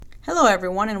Hello,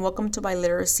 everyone, and welcome to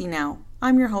Biliteracy Now.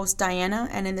 I'm your host, Diana,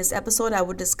 and in this episode, I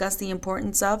will discuss the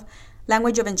importance of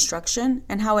language of instruction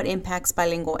and how it impacts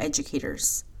bilingual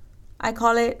educators. I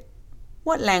call it,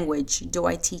 What Language Do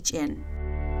I Teach In?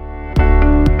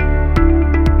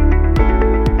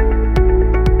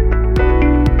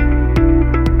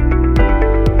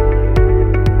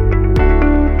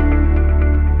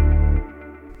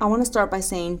 I want to start by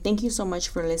saying thank you so much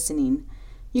for listening.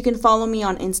 You can follow me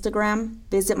on Instagram,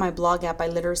 visit my blog at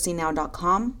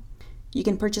biliteracynow.com. You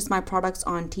can purchase my products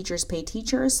on Teachers Pay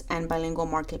Teachers and Bilingual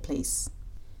Marketplace.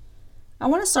 I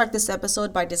want to start this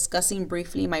episode by discussing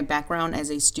briefly my background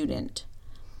as a student,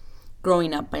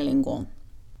 growing up bilingual.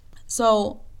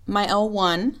 So my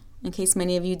L1, in case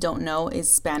many of you don't know,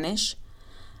 is Spanish.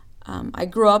 I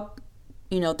grew up,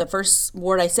 the first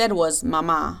word I said was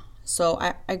mama. So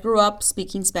I grew up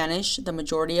speaking Spanish the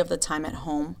majority of the time at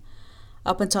home,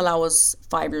 up until I was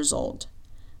 5 years old.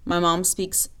 My mom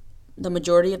speaks the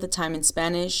majority of the time in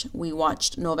Spanish. We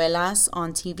watched novelas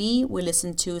on TV. We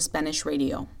listened to Spanish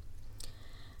radio.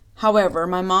 However,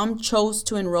 my mom chose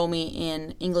to enroll me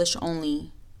in an English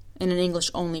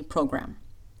only program.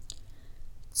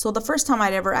 So the first time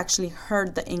I'd ever actually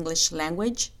heard the English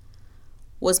language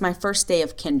was my first day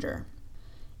of kinder.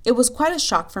 It was quite a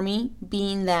shock for me,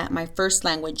 being that my first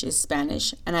language is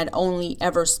Spanish and I'd only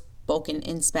ever spoken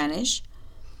in Spanish,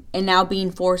 and now being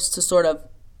forced to sort of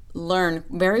learn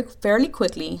fairly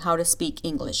quickly how to speak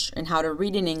English and how to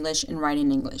read in English and write in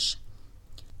English.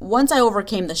 Once I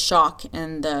overcame the shock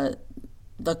and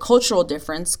the cultural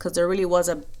difference, because there really was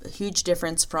a huge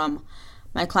difference from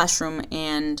my classroom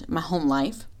and my home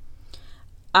life,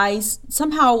 I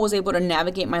somehow was able to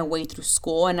navigate my way through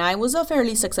school, and I was a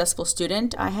fairly successful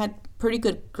student. I had pretty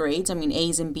good grades,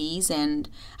 A's and B's, and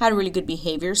had really good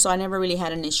behavior, so I never really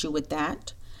had an issue with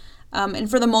that.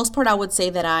 And for the most part, I would say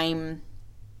that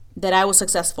I was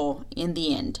successful in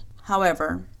the end.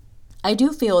 However, I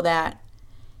do feel that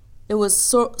it was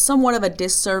somewhat of a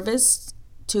disservice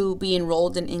to be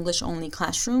enrolled in English-only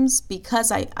classrooms,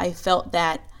 because I felt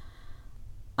that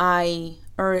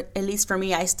or at least for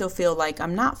me, I still feel like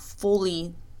I'm not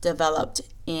fully developed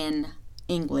in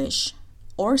English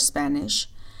or Spanish.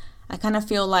 I kind of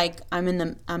feel like I'm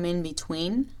in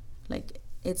between. Like,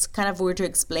 it's kind of weird to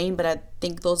explain, but I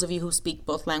think those of you who speak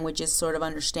both languages sort of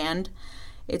understand.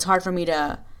 It's hard for me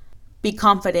to be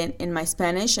confident in my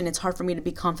Spanish, and it's hard for me to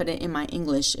be confident in my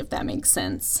English, if that makes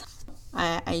sense.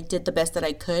 I did the best that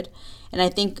I could, and I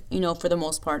think, for the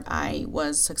most part, I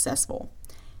was successful.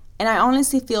 And I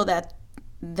honestly feel that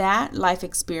life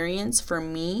experience for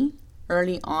me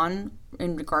early on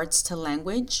in regards to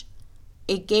language,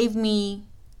 it gave me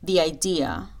the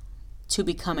idea to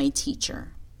become a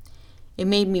teacher. It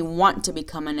made me want to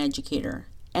become an educator,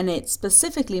 and it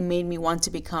specifically made me want to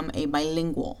become a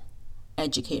bilingual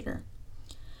educator.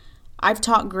 I've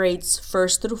taught grades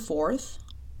 1st through 4th,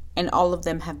 and all of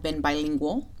them have been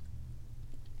bilingual.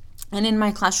 And in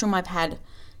my classroom, I've had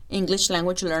English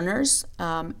language learners,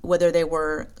 whether they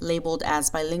were labeled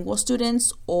as bilingual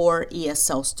students or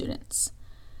ESL students.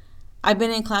 I've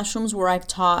been in classrooms where I've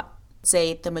taught,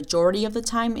 say, the majority of the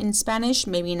time in Spanish,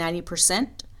 maybe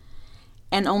 90%,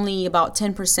 and only about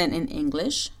 10% in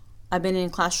English. I've been in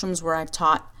classrooms where I've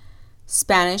taught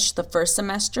Spanish the first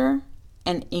semester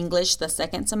and English the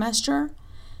second semester.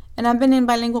 And I've been in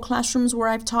bilingual classrooms where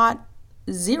I've taught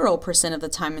 0% of the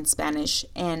time in Spanish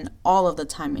and all of the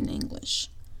time in English.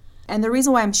 And the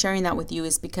reason why I'm sharing that with you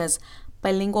is because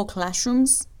bilingual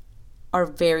classrooms are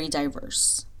very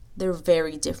diverse. They're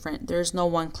very different. There's no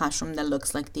one classroom that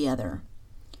looks like the other.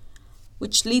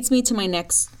 Which leads me to my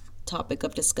next topic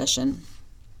of discussion: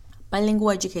 bilingual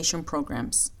education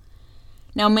programs.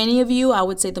 Now, many of you, I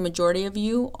would say the majority of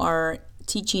you, are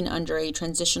teaching under a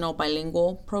transitional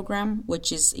bilingual program,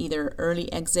 which is either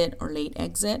early exit or late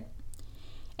exit.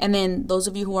 And then those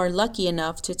of you who are lucky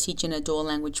enough to teach in a dual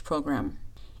language program.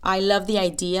 I love the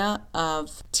idea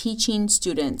of teaching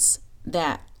students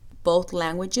that both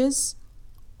languages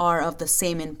are of the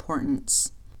same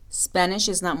importance. Spanish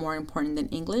is not more important than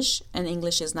English, and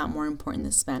English is not more important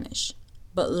than Spanish.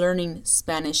 But learning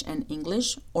Spanish and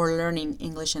English, or learning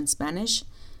English and Spanish,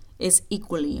 is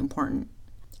equally important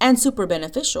and super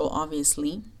beneficial,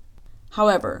 obviously.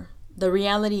 However, the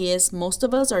reality is most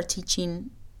of us are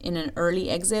teaching in an early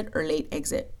exit or late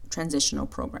exit transitional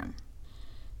program.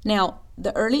 Now,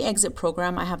 the early exit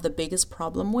program I have the biggest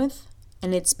problem with,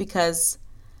 and it's because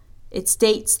it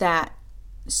states that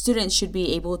students should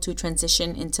be able to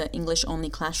transition into English-only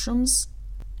classrooms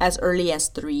as early as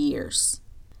 3 years.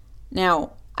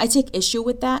 Now, I take issue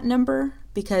with that number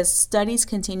because studies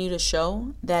continue to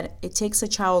show that it takes a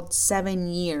child 7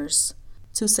 years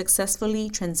to successfully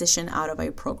transition out of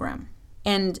a program.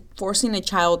 And forcing a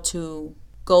child to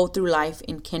go through life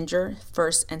in kinder,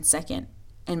 first and second,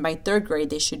 and by third grade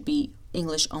they should be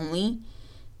English only,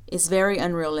 is very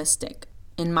unrealistic,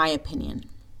 in my opinion.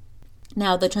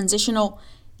 Now, the transitional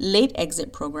late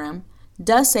exit program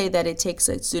does say that it takes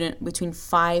a student between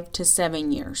 5 to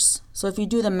 7 years. So if you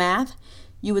do the math,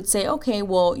 you would say, okay,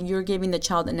 well, you're giving the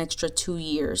child an extra 2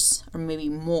 years or maybe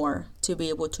more to be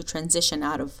able to transition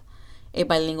out of a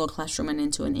bilingual classroom and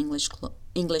into an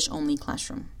English only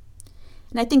classroom.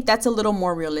 And I think that's a little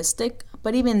more realistic,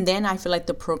 but even then, I feel like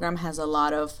the program has a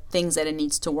lot of things that it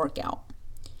needs to work out.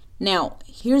 Now,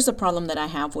 here's the problem that I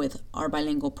have with our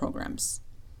bilingual programs.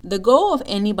 The goal of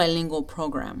any bilingual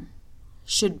program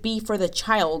should be for the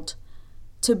child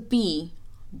to be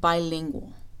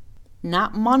bilingual,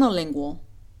 not monolingual,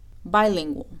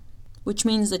 bilingual, which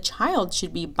means the child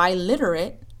should be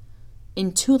biliterate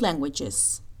in 2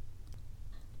 languages.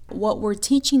 What we're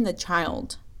teaching the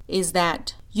child is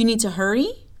that you need to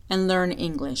hurry and learn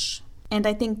English. And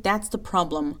I think that's the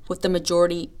problem with the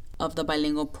majority of the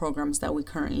bilingual programs that we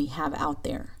currently have out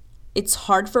there. It's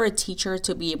hard for a teacher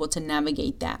to be able to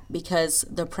navigate that because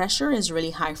the pressure is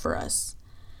really high for us.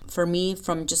 For me,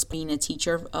 from just being a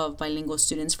teacher of bilingual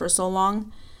students for so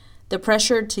long, the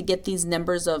pressure to get these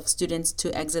numbers of students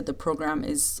to exit the program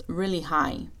is really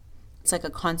high. It's like a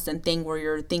constant thing where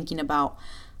you're thinking about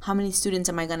how many students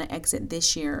am I going to exit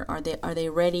this year? Are they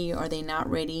ready? Are they not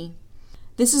ready?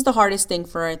 This is the hardest thing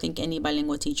for, I think, any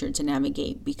bilingual teacher to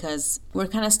navigate because we're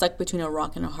kind of stuck between a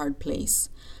rock and a hard place.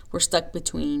 We're stuck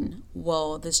between,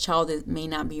 well, this child may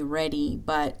not be ready,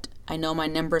 but I know my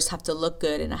numbers have to look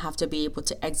good and I have to be able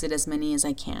to exit as many as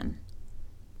I can.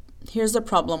 Here's the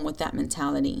problem with that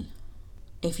mentality.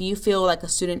 If you feel like a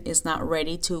student is not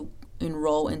ready to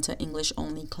enroll into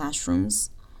English-only classrooms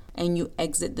and you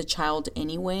exit the child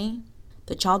anyway,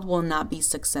 the child will not be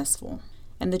successful.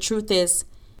 And the truth is,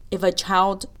 if a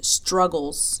child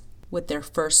struggles with their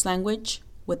first language,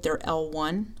 with their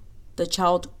L1, the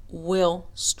child will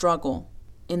struggle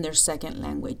in their second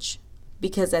language.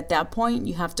 Because at that point,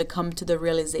 you have to come to the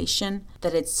realization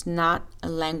that it's not a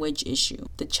language issue.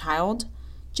 The child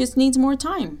just needs more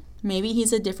time. Maybe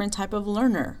he's a different type of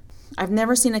learner. I've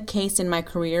never seen a case in my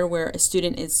career where a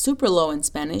student is super low in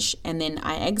Spanish and then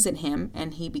I exit him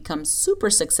and he becomes super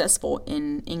successful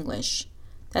in English.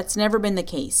 That's never been the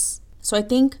case. So I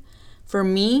think for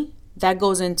me, that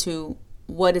goes into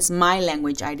what is my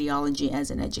language ideology as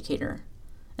an educator.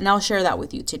 And I'll share that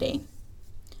with you today.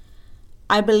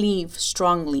 I believe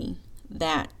strongly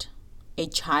that a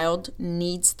child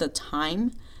needs the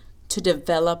time to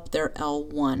develop their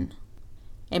L1.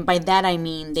 And by that I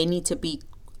mean they need to be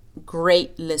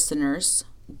great listeners,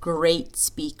 great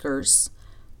speakers,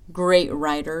 great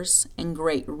writers, and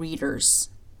great readers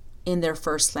in their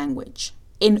first language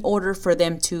in order for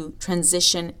them to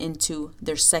transition into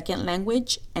their second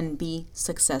language and be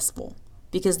successful.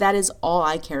 Because that is all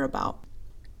I care about.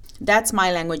 That's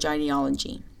my language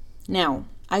ideology. Now,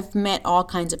 I've met all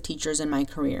kinds of teachers in my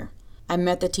career. I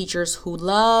met the teachers who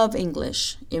love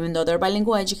English. Even though they're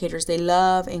bilingual educators, they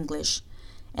love English.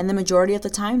 And the majority of the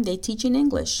time, they teach in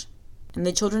English. And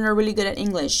the children are really good at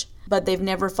English, but they've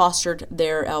never fostered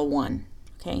their L1,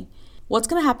 okay? What's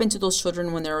going to happen to those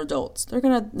children when they're adults? They're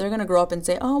gonna grow up and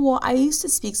say, oh, well, I used to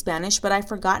speak Spanish, but I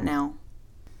forgot now.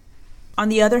 On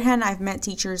the other hand, I've met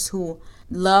teachers who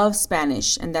love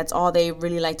Spanish, and that's all they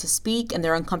really like to speak, and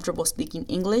they're uncomfortable speaking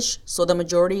English. So the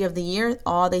majority of the year,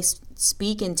 all they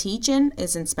speak and teach in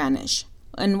is in Spanish.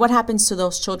 And what happens to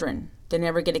those children? They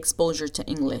never get exposure to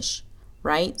English,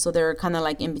 right? So they're kind of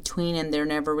like in between, and they're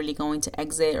never really going to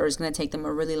exit, or it's going to take them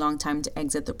a really long time to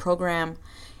exit the program,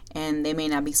 and they may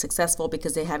not be successful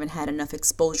because they haven't had enough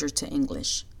exposure to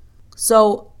English.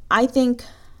 So I think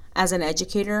as an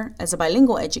educator, as a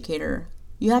bilingual educator,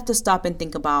 you have to stop and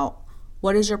think about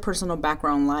what is your personal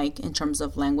background like in terms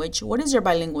of language? What is your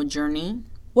bilingual journey?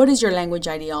 What is your language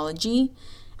ideology?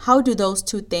 How do those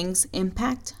two things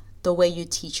impact the way you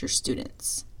teach your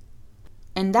students?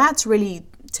 And that's really,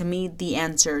 to me, the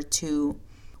answer to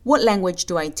what language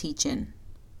do I teach in?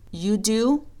 You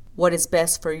do what is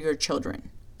best for your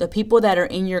children. The people that are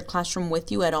in your classroom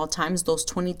with you at all times, those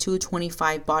 22,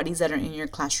 25 bodies that are in your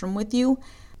classroom with you,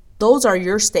 those are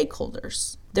your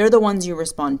stakeholders. They're the ones you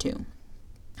respond to.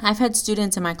 I've had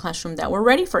students in my classroom that were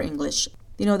ready for English.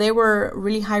 You know, they were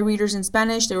really high readers in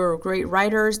Spanish. They were great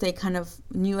writers. They kind of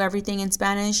knew everything in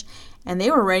Spanish, and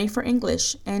they were ready for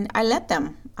English. And I let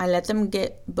them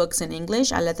get books in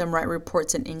English. I let them write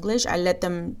reports in English. I let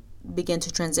them begin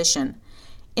to transition.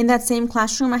 In that same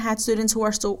classroom, I had students who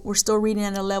were still reading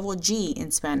at a level G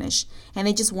in Spanish, and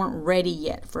they just weren't ready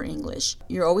yet for English.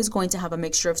 You're always going to have a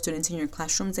mixture of students in your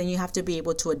classrooms, and you have to be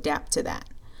able to adapt to that.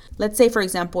 Let's say, for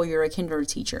example, you're a kinder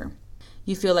teacher.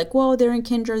 You feel like, well, they're in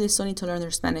kinder, they still need to learn their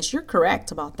Spanish. You're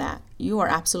correct about that. You are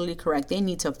absolutely correct. They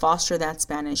need to foster that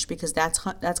Spanish because that's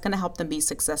going to help them be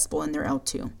successful in their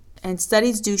L2. And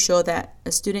studies do show that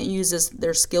a student uses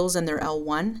their skills in their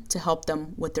L1 to help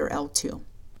them with their L2.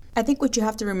 I think what you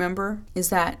have to remember is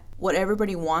that what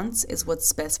everybody wants is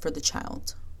what's best for the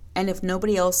child. And if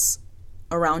nobody else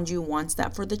around you wants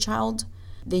that for the child,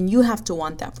 then you have to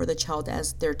want that for the child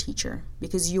as their teacher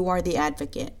because you are the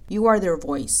advocate. You are their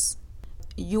voice.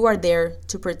 You are there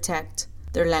to protect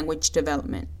their language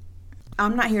development.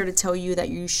 I'm not here to tell you that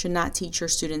you should not teach your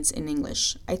students in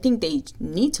English. I think they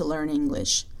need to learn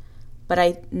English,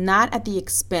 but not at the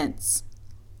expense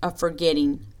of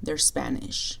forgetting their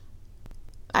Spanish.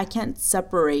 I can't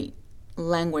separate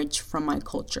language from my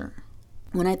culture.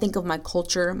 When I think of my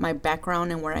culture, my background,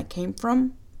 and where I came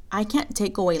from, I can't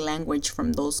take away language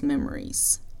from those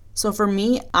memories. So for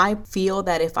me, I feel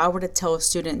that if I were to tell a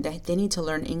student that they need to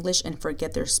learn English and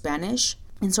forget their Spanish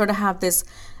and sort of have this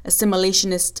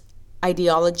assimilationist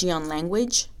ideology on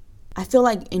language, I feel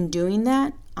like in doing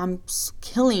that, I'm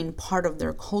killing part of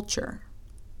their culture.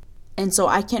 And so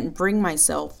I can't bring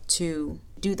myself to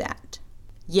do that.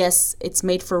 Yes, it's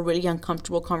made for really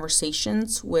uncomfortable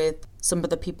conversations with some of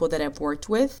the people that I've worked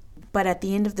with. But at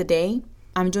the end of the day,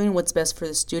 I'm doing what's best for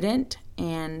the student.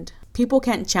 And people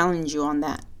can't challenge you on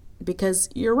that because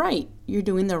you're right. You're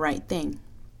doing the right thing.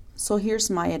 So here's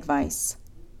my advice.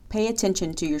 Pay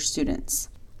attention to your students.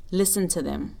 Listen to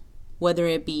them, whether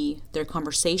it be their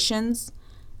conversations,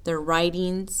 their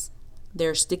writings,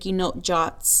 their sticky note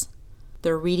jots,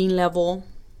 their reading level,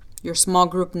 your small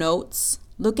group notes.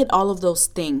 Look at all of those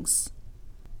things,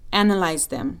 analyze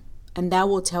them, and that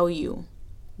will tell you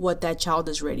what that child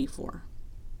is ready for.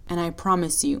 And I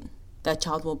promise you, that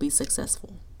child will be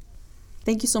successful.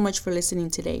 Thank you so much for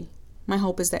listening today. My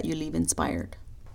hope is that you leave inspired.